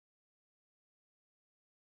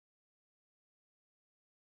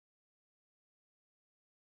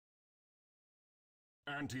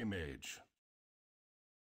Anti-mage.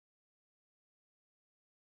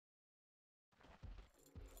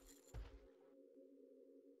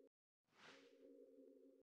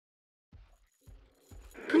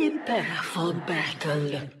 Prepare for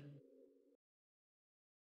battle.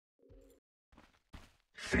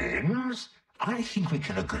 Friends, I think we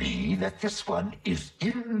can agree that this one is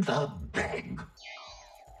in the bag.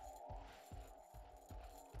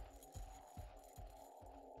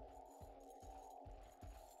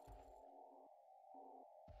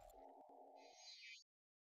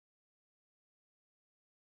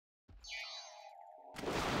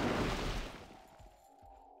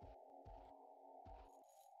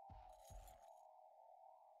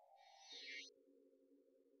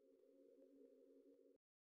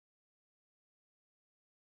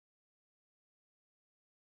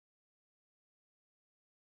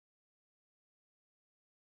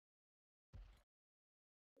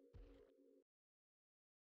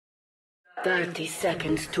 "30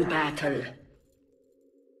 seconds to battle."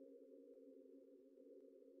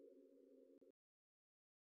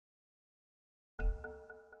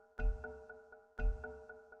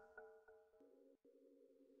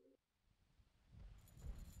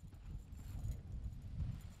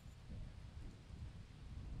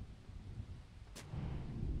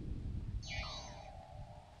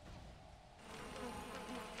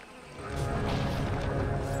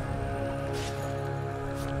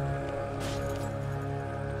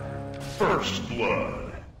 First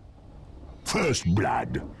blood. First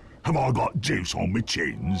blood? Have I got juice on my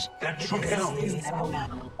chins? That should help.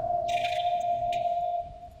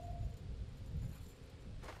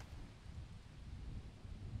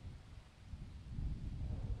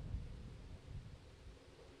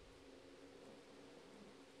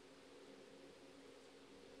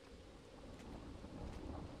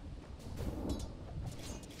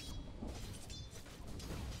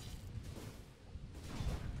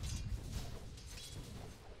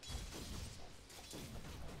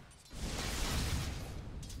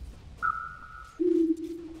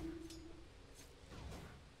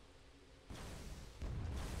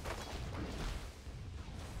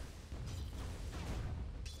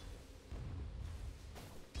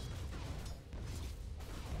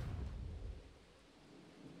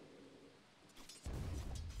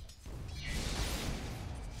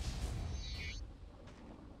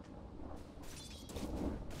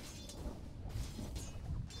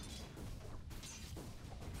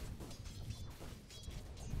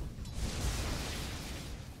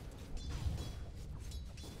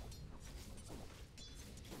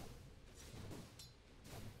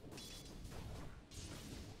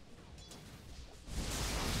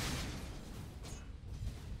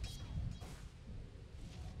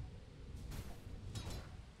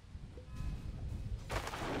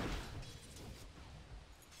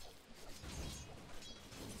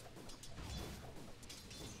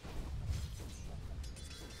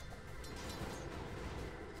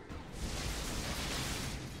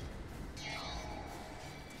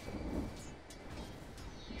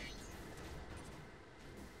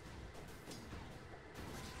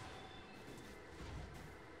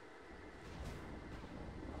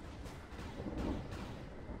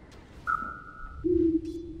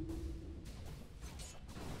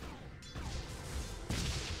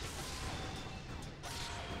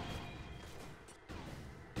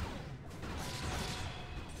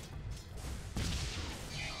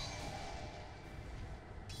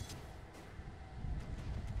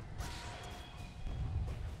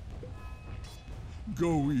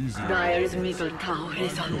 Go easy. Dire's middle tower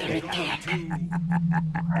is under attack.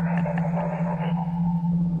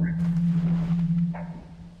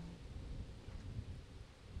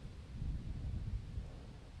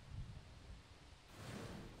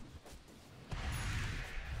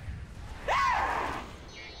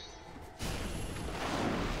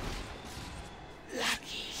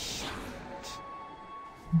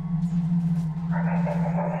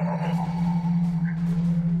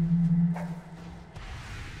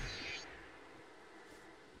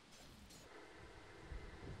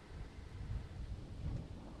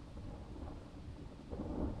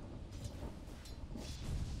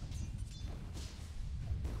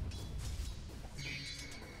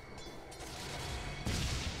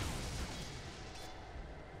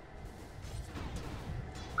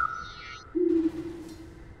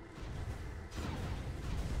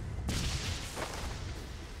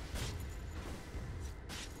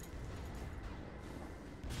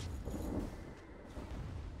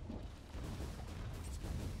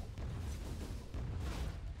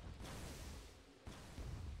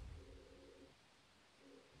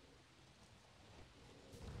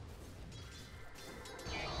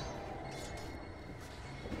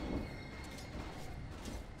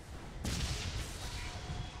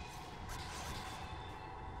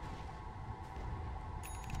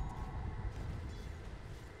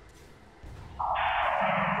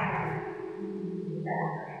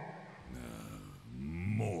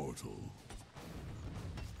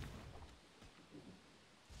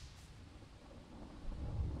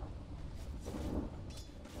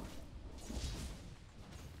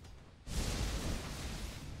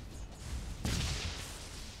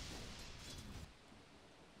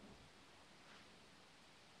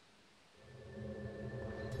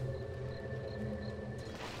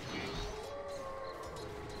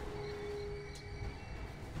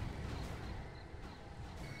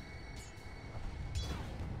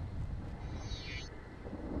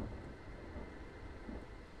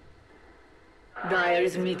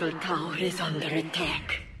 Dire's middle tower is under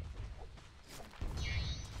attack.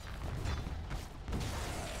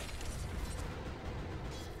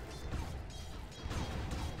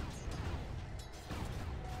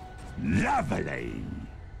 Lovely!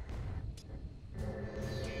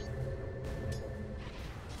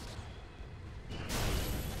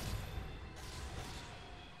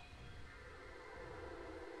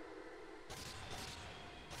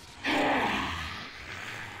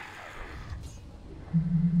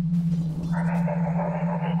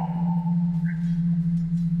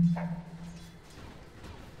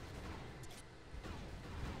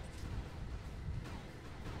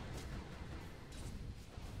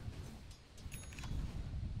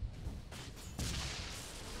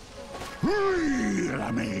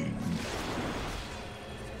 I mean...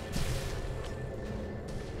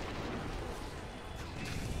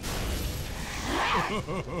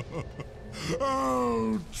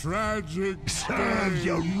 Oh, tragic Serves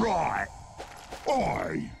you right!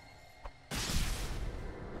 Oi!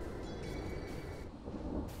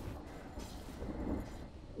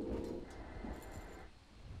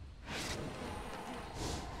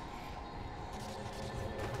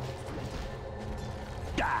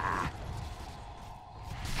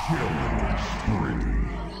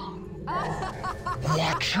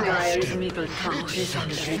 Watch your Dire's step. middle tower is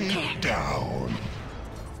under attack. Down.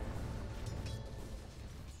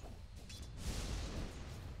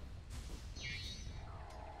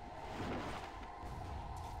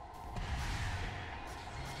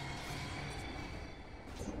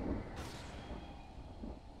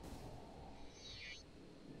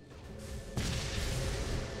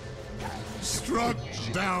 struck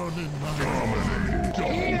down in my... Dominating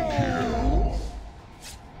double kill.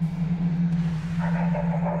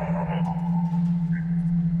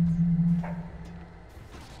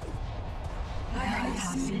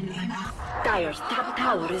 Dire's top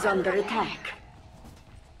tower is under attack.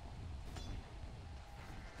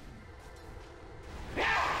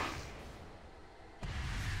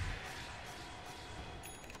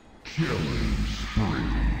 Killing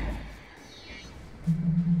spree.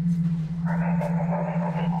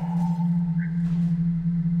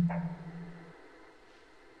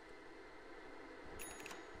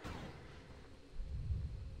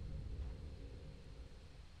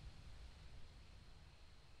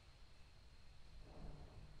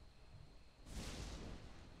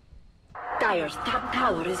 Dire's top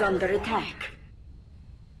tower is under attack.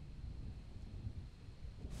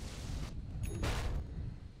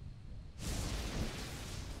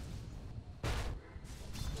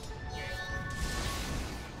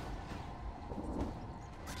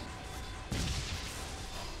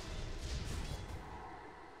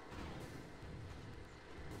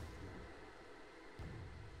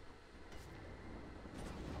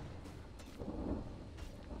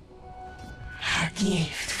 A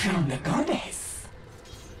gift from the goddess.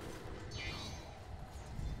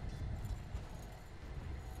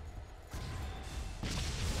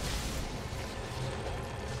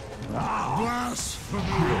 Blasphemy!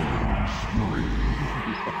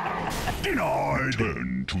 Denied.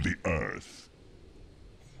 Turn to the earth.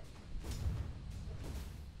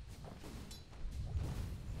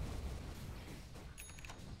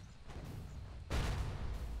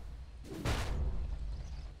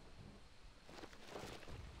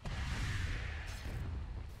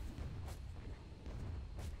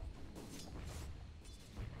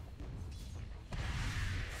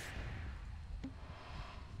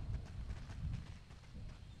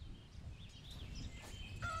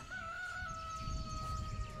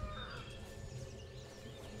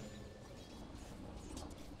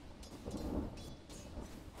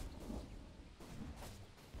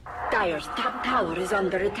 Dire's top tower is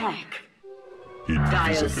under attack.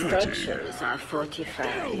 Dire's Invisibility. structures are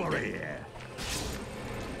fortified. Over here.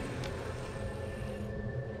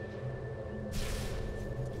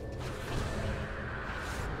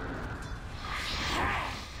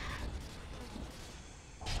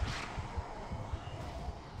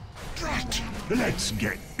 Drat! Let's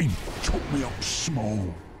get in. Took me up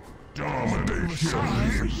small.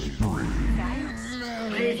 Domination spree.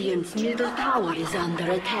 Radiant's middle tower is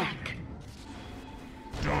under attack.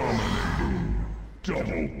 Dominating.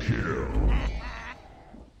 Double kill.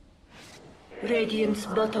 Radiant's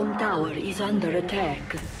bottom tower is under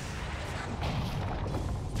attack.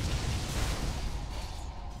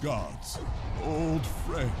 Gods, old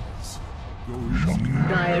friends, go easy.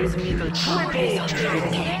 Dire's middle tower is under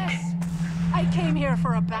attack. I came here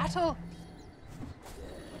for a battle.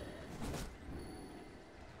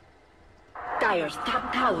 Dire's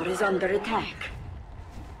top tower is under attack.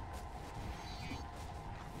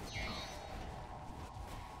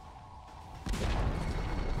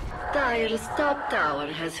 Dire's top tower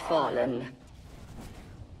has fallen.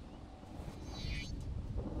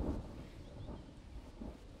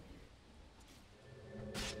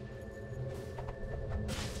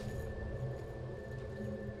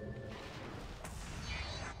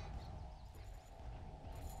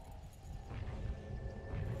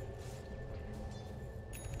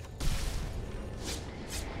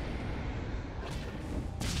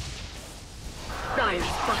 Dire's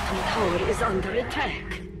bottom tower is under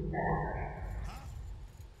attack.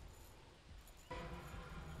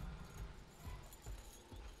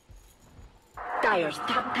 Dire's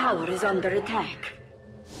top tower is under attack.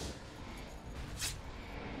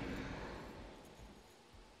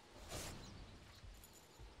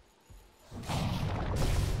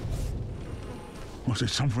 Was it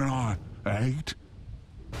something I ate?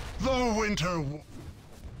 The winter...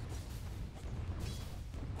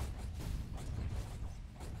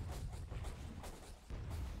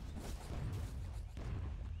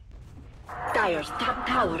 Dire's top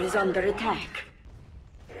tower is under attack.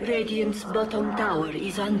 Radiant's bottom tower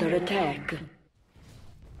is under attack.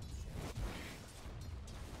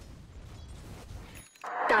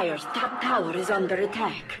 Dire's top tower is under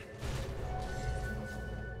attack.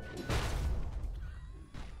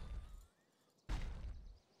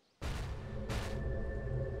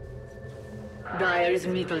 Dire's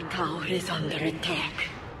middle tower is under attack.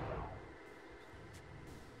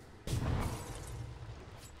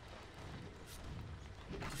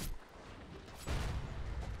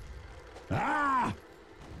 Ah!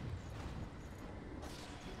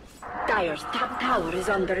 Dire's top tower is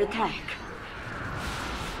under attack.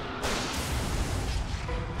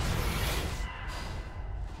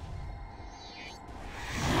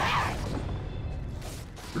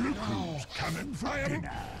 Look who's coming for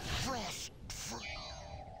dinner. Frost...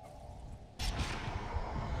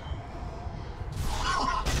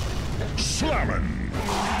 Slamming!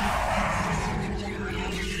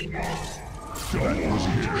 That was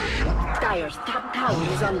it. Dire's top tower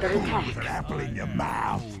is under With an attack. apple in your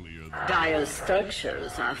mouth. Dire's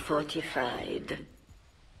structures are fortified.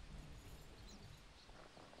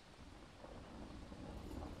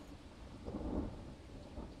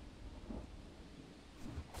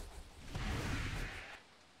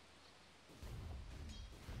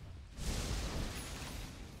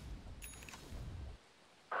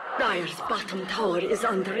 Dire's bottom tower is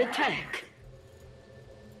under attack.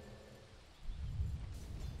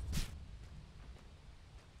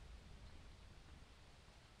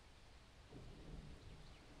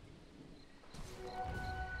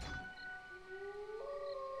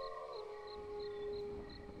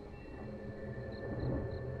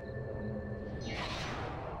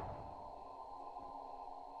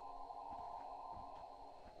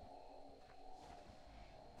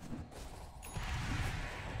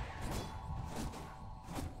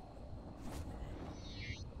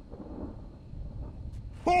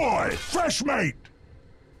 Boy, fresh meat!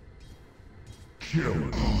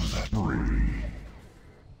 Killing spree.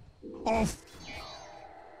 Off.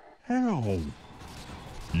 Hell.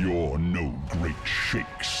 You're no great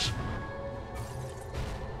shakes.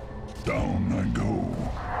 Down I go.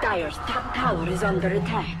 Dire's top tower is under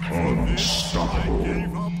attack. Unstoppable.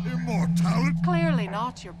 Gave up immortality. Clearly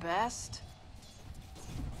not your best.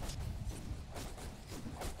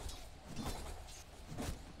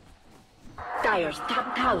 Dire's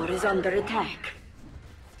top tower is under attack.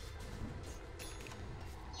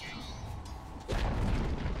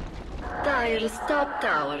 Dire's top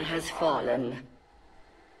tower has fallen.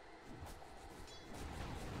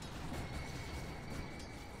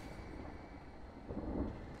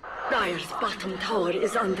 Dire's bottom tower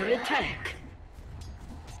is under attack.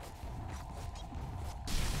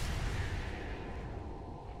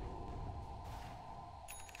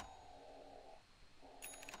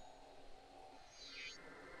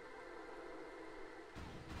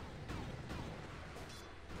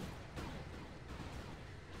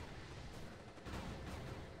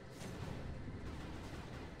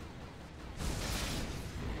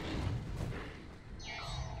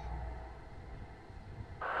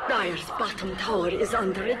 Dire's bottom tower is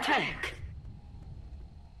under attack.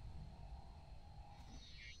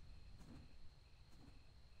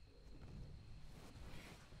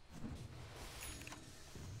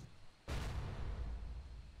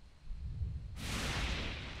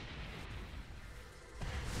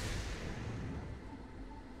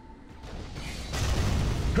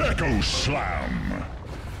 Echo Slam.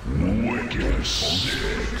 Wicked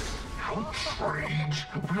sick. How strange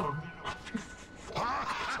will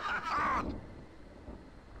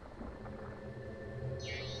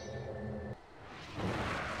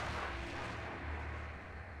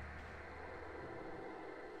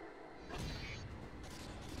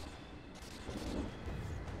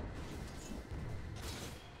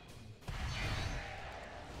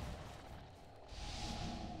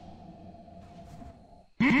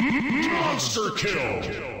Monster kill!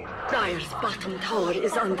 Dire's bottom tower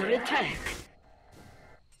is under attack.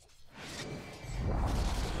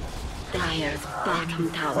 Dire's bottom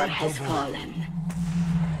tower has fallen.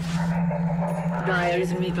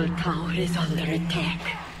 Dire's middle tower is under attack.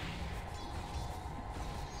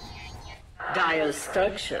 Dire's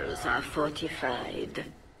structures are fortified.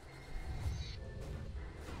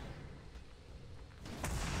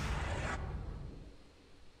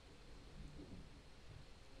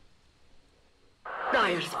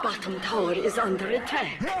 Dire's bottom tower is under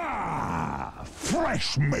attack. Ah,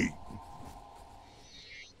 fresh meat.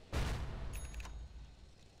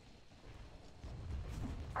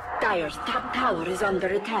 Dire's top tower is under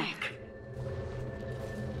attack.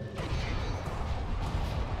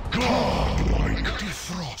 Godlike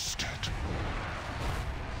defrosted.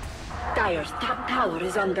 Dire's top tower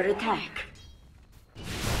is under attack.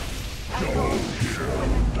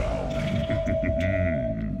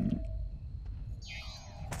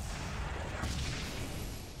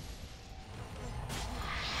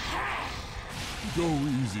 Go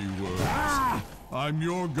easy, words. I'm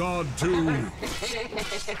your god too.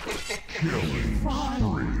 Killing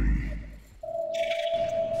spree.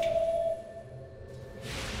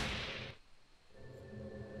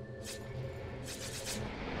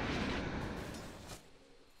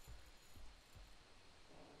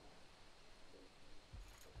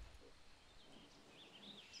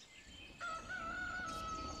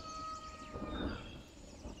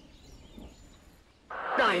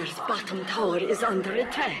 Dire's bottom tower is under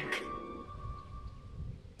attack.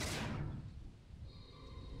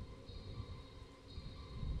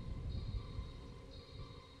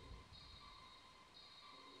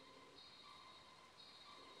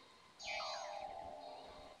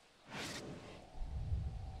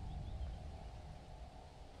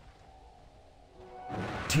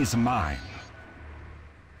 Tis mine.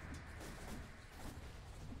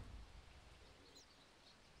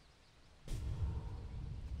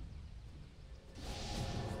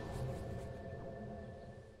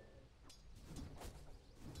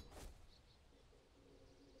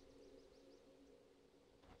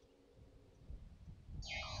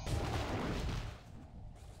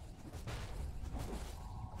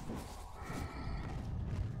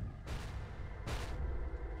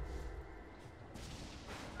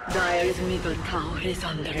 Dire's middle tower is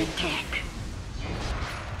under attack.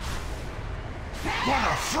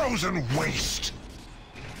 What a frozen waste!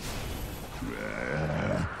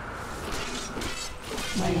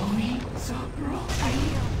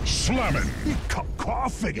 Slamming! You cut a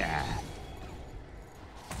figure.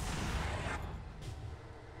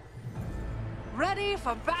 Ready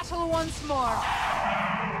for battle once more.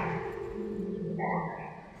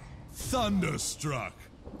 Thunderstruck.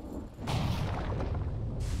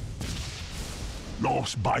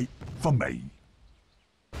 Last bait for me.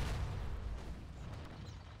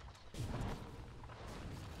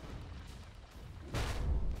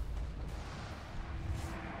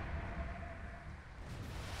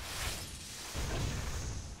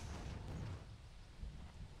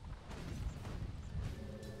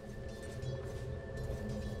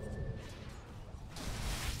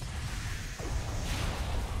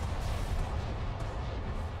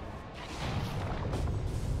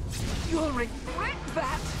 You'll regret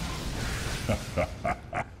that.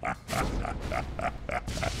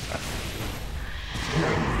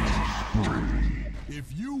 If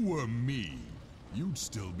you were me, you'd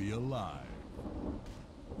still be alive.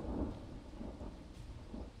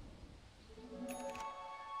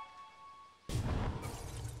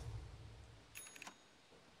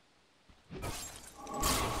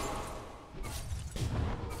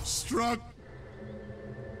 Struck.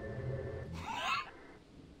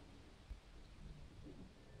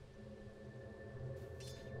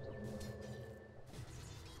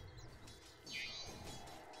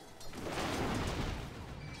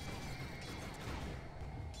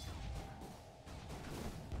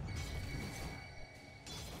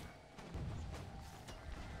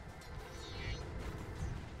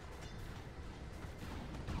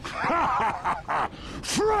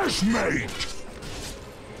 Fresh meat!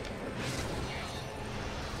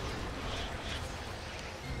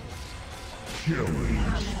 Killing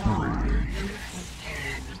spree.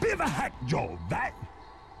 Bit of a hack job, that.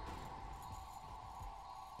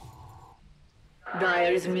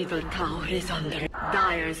 Dire's middle tower is under...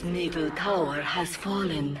 Dire's middle tower has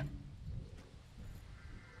fallen.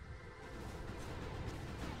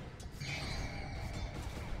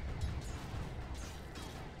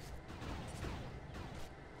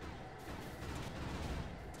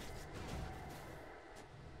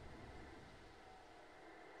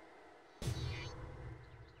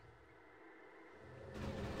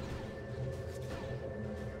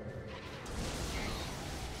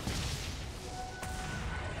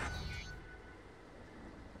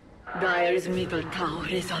 Dire's middle tower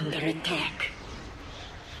is under attack.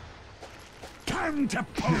 Time to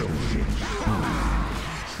pose!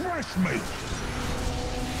 Fresh meat!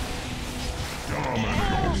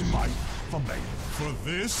 Dominion's might for me. For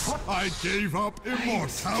this, I gave up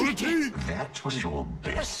immortality? That was your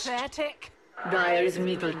best. Pathetic. Dire's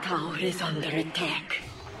middle tower is under attack.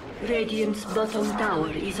 Radiant's bottom tower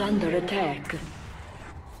is under attack.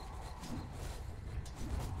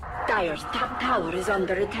 Dire's top tower is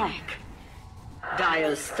under attack.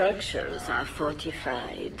 Dire's structures are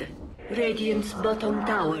fortified. Radiant's bottom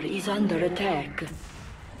tower is under attack.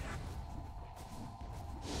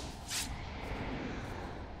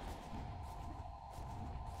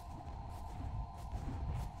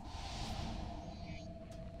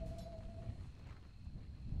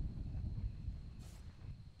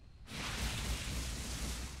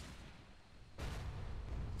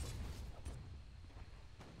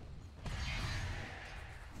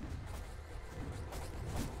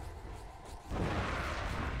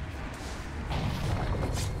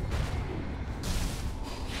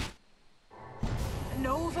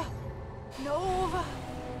 Nova. Nova.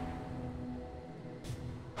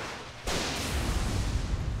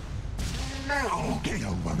 Now get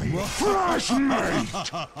over me! Fresh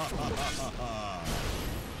meat!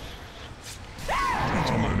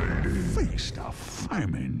 Dominating! Feast of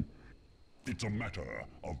famine! It's a matter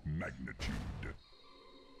of magnitude.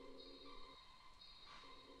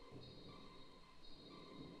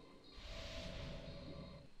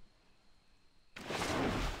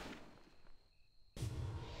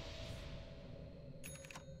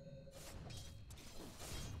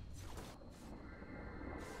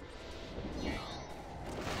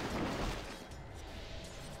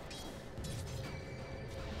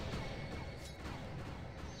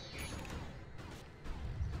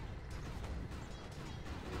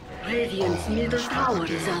 Radiant's middle tower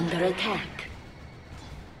is under attack.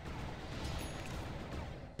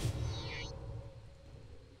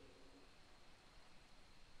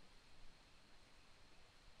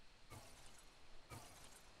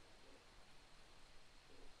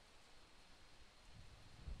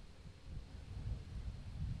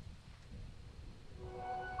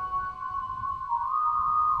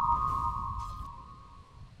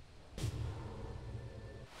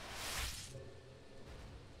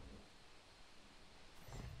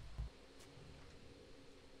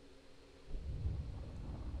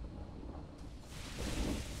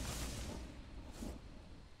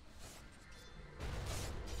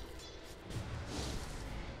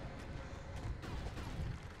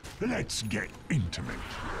 Let's get intimate.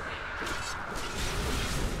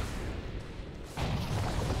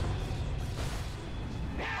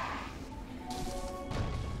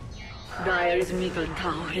 Dire's middle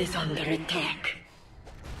tower is under attack.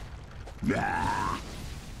 Ah.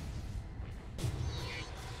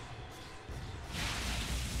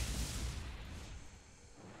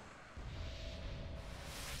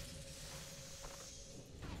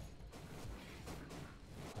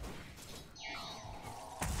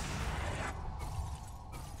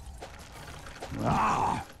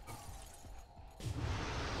 Ah.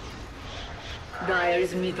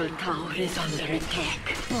 Dire's middle tower is under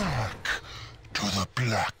attack. Back to the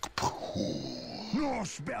black pool. No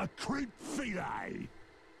spare creep fillet.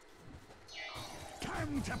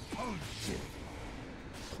 Time to punch it.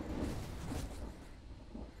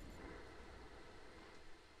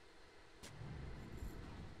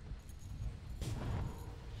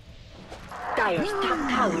 Dire's top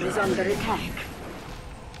tower is under attack.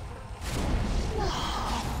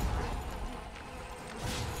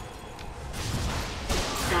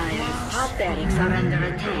 Dire's top barracks are under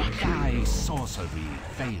attack. Thy sorcery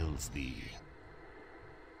fails thee.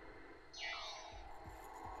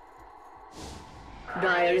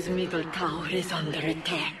 Dire's middle tower is under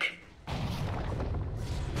attack.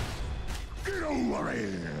 Get over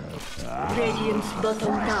here. Radiant's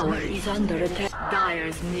bottom tower is under attack.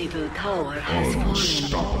 Dire's middle tower has fallen.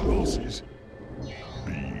 Unstoppable.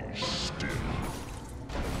 Be still.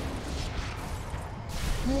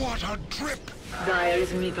 What a drip!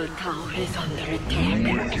 Dire's middle tower is under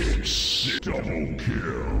attack. Wicked double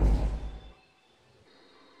kill.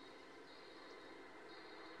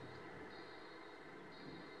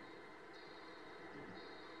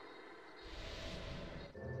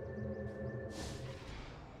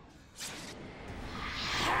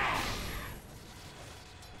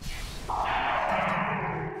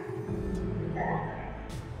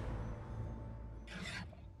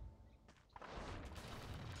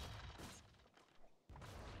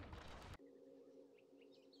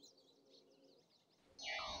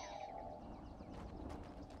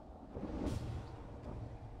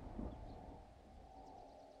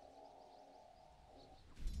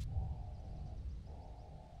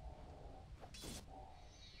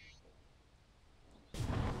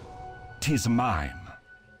 'Tis mine.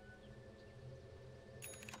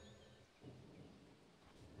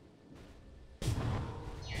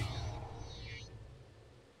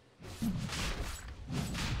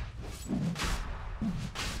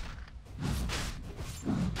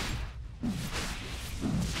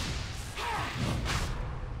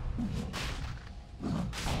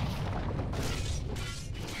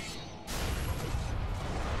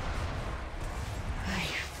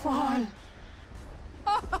 Fall.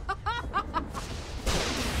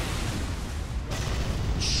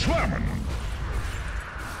 Slamming!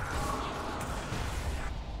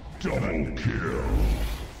 Double kill!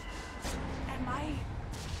 Am I?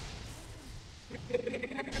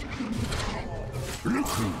 Look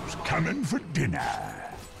who's coming for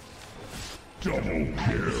dinner! Double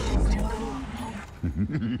kill!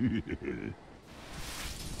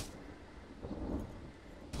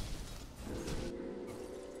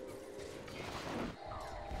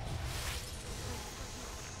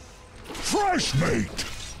 Fresh mate!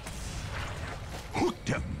 Hooked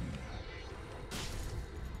him!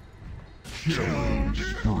 Killing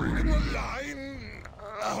spree! Line.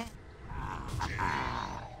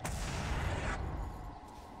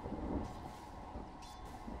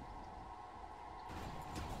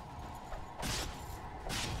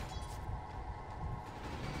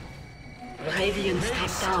 Radiant's top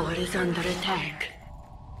tower is under attack.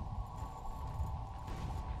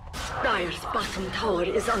 Dire's bottom tower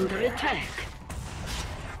is under attack.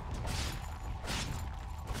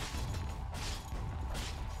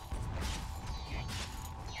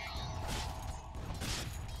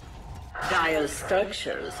 Dire's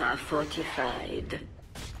structures are fortified.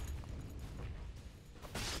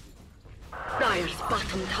 Dire's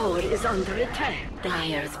bottom tower is under attack.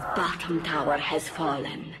 Dire's bottom tower has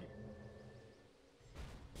fallen.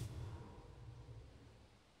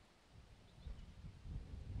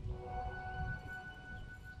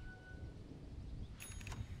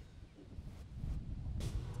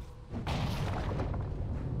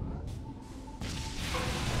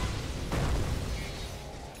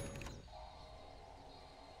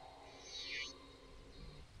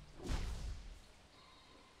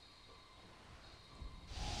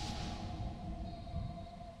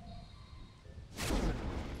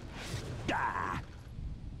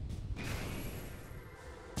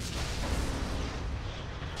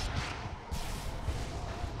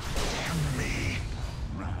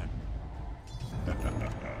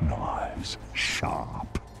 Nice,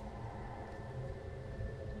 sharp.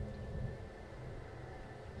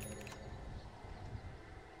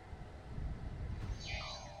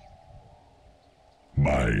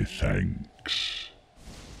 My thanks.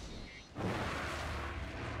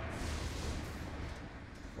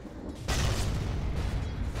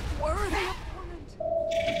 Worthy opponent.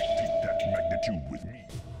 Take that magnitude with me.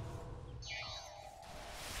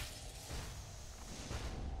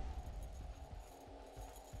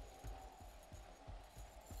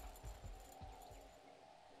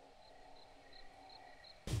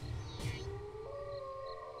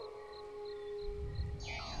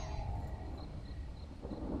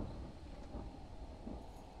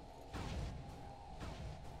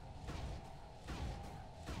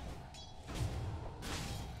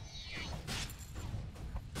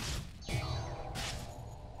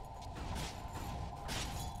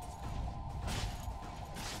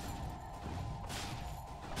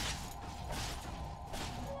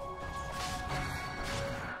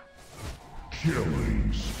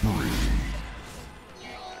 Killing spree.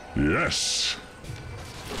 Yes.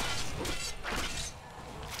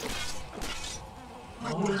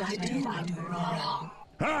 What did I do wrong?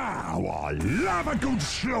 Ah, I love a good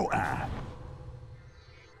slaughter.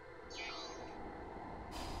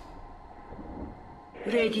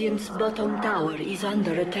 Radiant's bottom tower is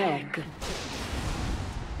under attack.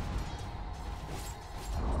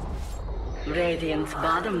 Radiant's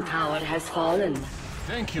bottom tower has fallen.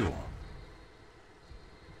 Thank you.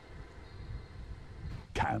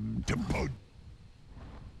 Come to bud.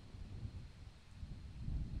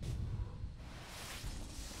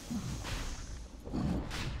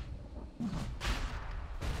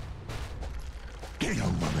 Get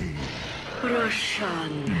over me.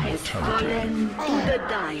 Roshan has fallen to the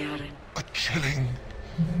Dire. A chilling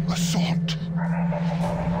assault.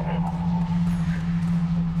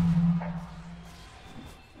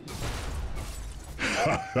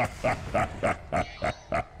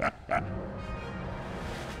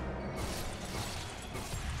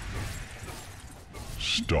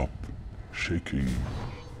 Stop shaking.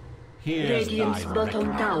 Here's Radiant's thy bottom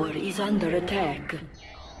reckoning. tower is under attack.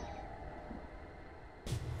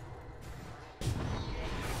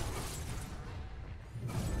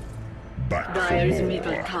 back Dire's for more.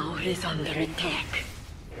 middle tower is under attack.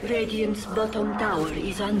 Radiant's bottom tower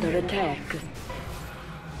is under attack.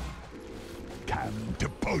 Come to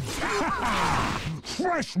punch.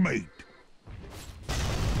 Fresh meat!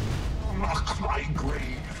 Mock my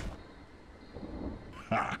grave.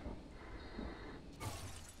 Ha!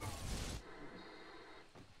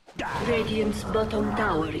 Radiant's bottom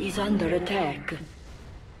tower is under attack.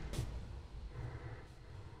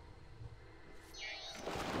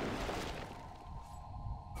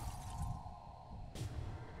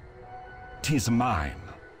 'Tis mine.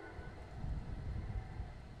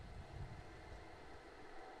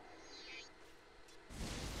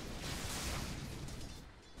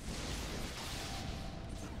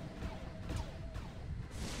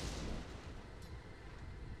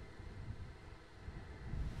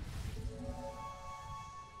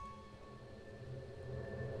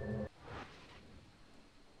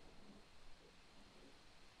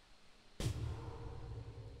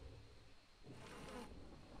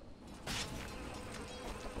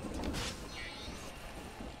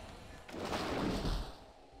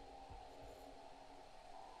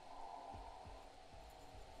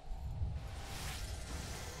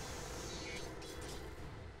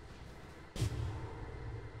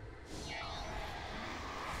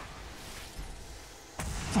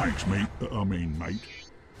 Thanks, mate. Mate.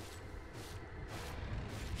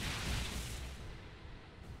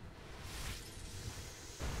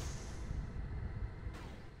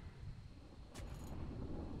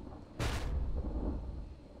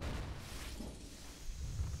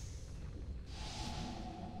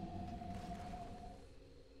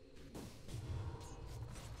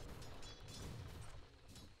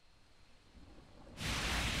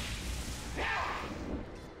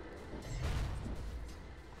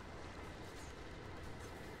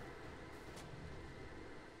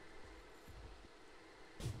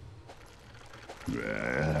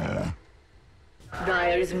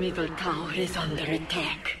 Dire's middle tower is under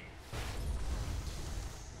attack.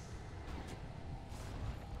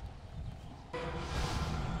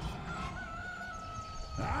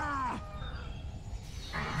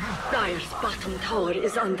 Dire's bottom tower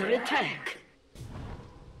is under attack.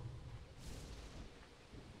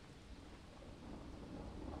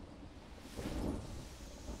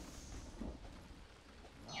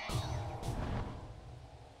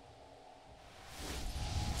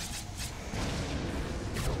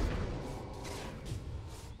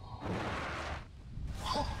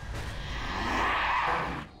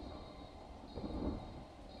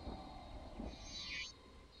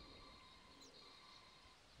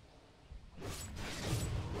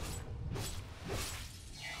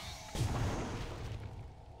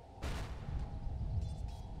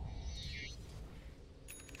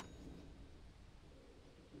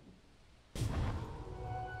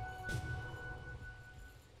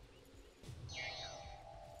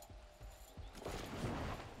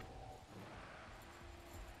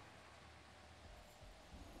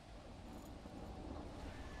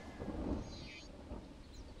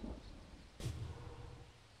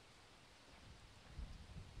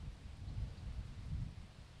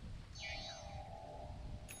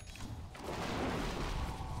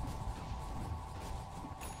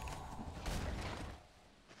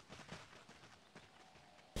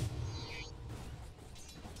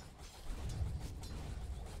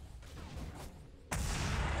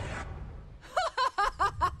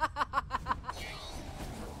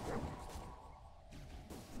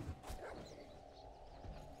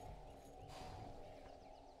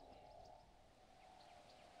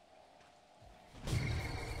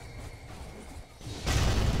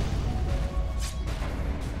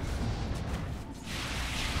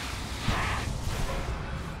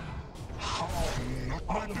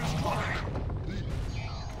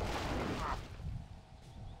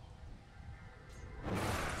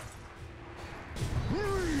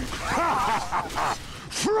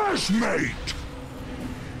 Fresh meat!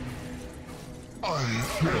 I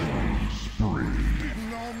spree.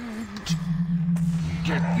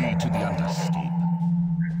 Get thee to the underscape.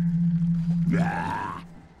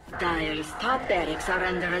 Dire's top barracks are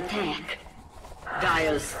under attack.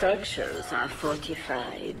 Dire's structures are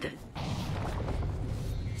fortified.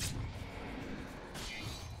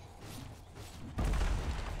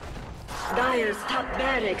 Dire's top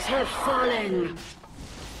barracks have fallen.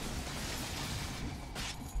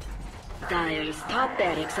 Dire's top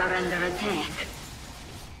barracks are under attack.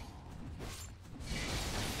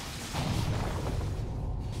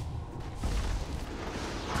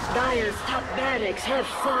 Dire's top barracks have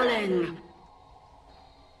fallen.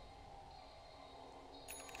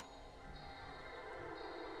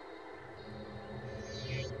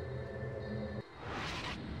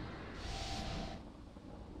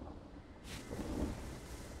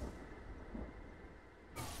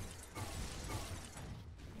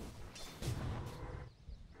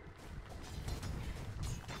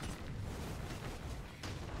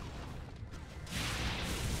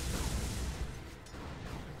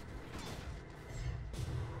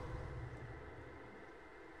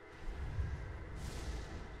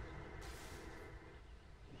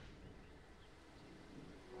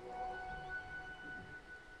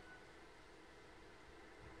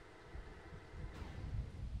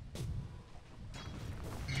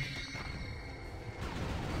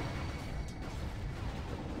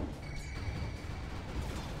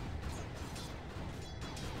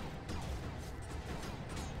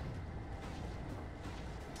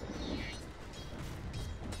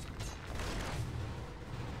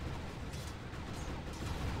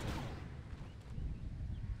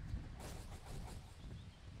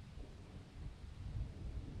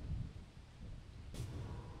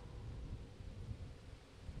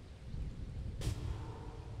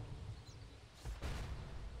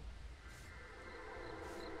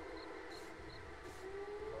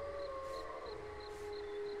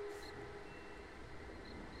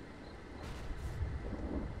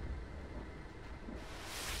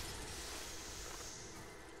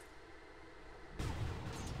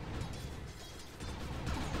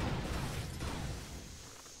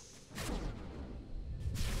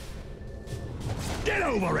 Get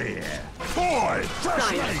over here! Boy!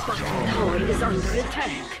 Fresh Dire's meat! bottom tower is under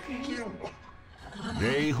attack.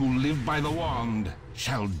 They who live by the wand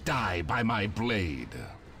shall die by my blade.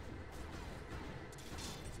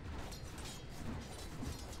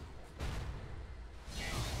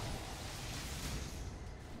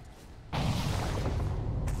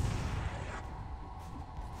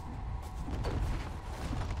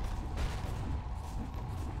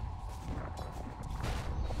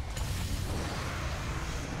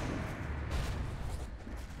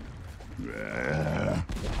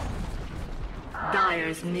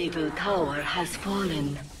 Dire's middle tower has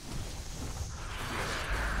fallen.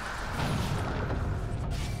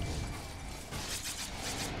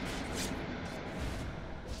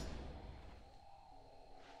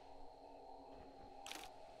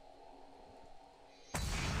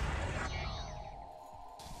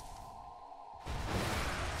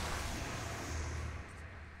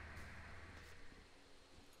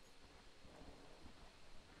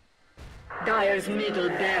 Dire's middle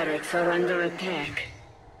barracks are under attack.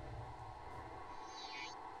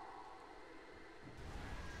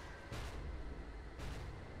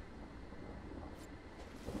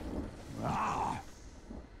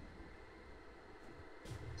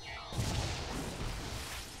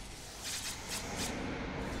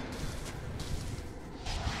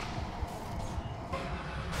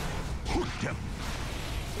 Hooked him!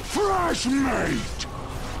 Fresh meat!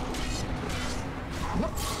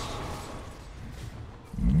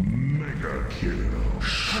 Mega kill.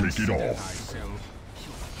 Shake it off.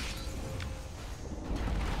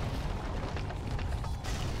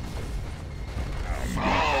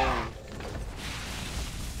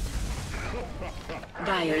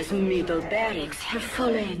 Dire's middle barracks have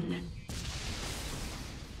fallen.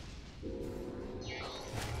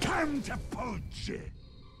 Time to poach it!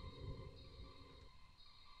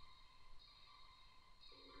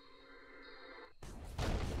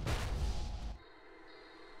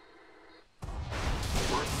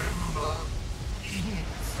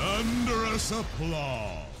 Thunderous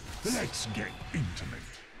applause. Let's get intimate.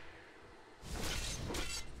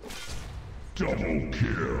 Double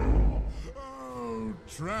kill. Oh,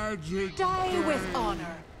 tragic. Die with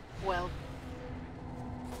honor. Well,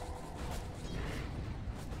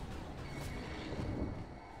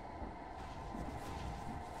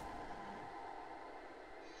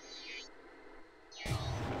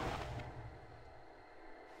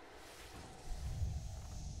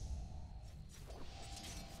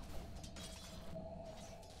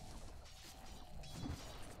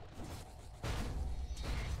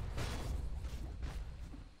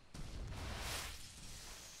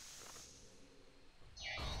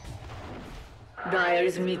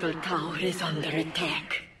 Dire's middle tower is under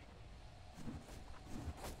attack.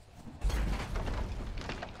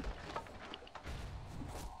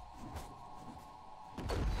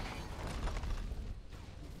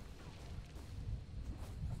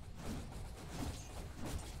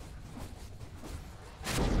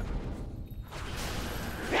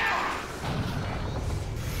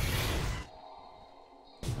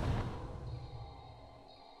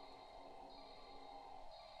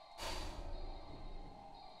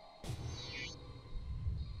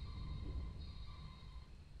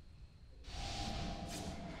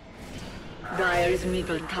 Dire's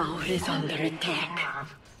middle tower is under attack.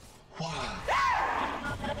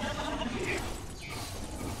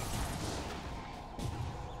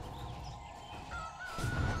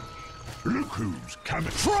 Look who's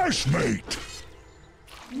coming. Fresh meat!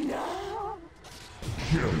 no.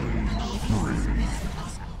 Killing spree.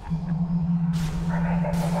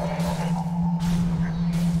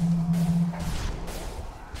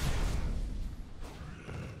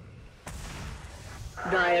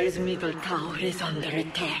 Dire's middle tower is under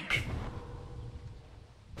attack.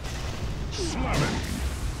 Slamming.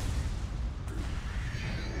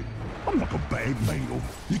 I'm like a bad meal.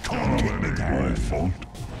 You can't get me down. Fault.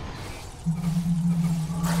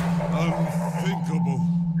 Unthinkable.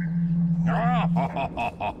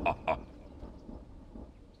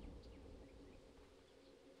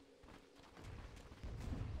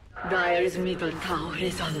 Dire's middle tower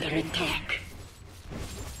is under attack.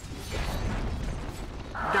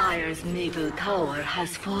 Dire's middle tower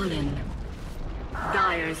has fallen.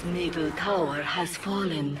 Dire's middle tower has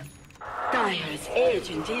fallen. Dire's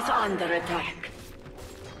agent is under attack.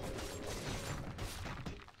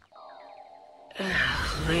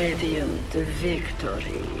 Radiant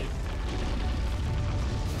victory.